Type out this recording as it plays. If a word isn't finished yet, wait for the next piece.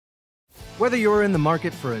Whether you're in the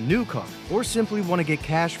market for a new car or simply want to get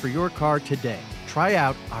cash for your car today, try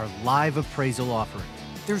out our live appraisal offering.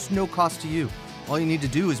 There's no cost to you. All you need to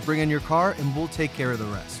do is bring in your car and we'll take care of the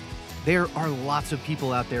rest. There are lots of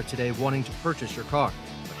people out there today wanting to purchase your car,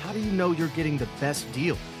 but how do you know you're getting the best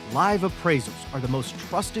deal? Live appraisals are the most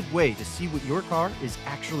trusted way to see what your car is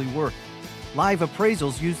actually worth. Live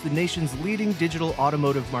appraisals use the nation's leading digital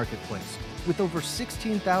automotive marketplace with over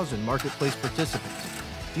 16,000 marketplace participants.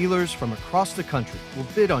 Dealers from across the country will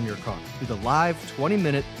bid on your car through the live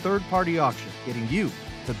 20-minute third-party auction, getting you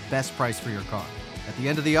the best price for your car. At the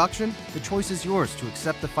end of the auction, the choice is yours to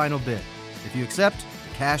accept the final bid. If you accept,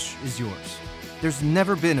 the cash is yours. There's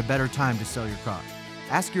never been a better time to sell your car.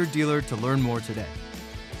 Ask your dealer to learn more today.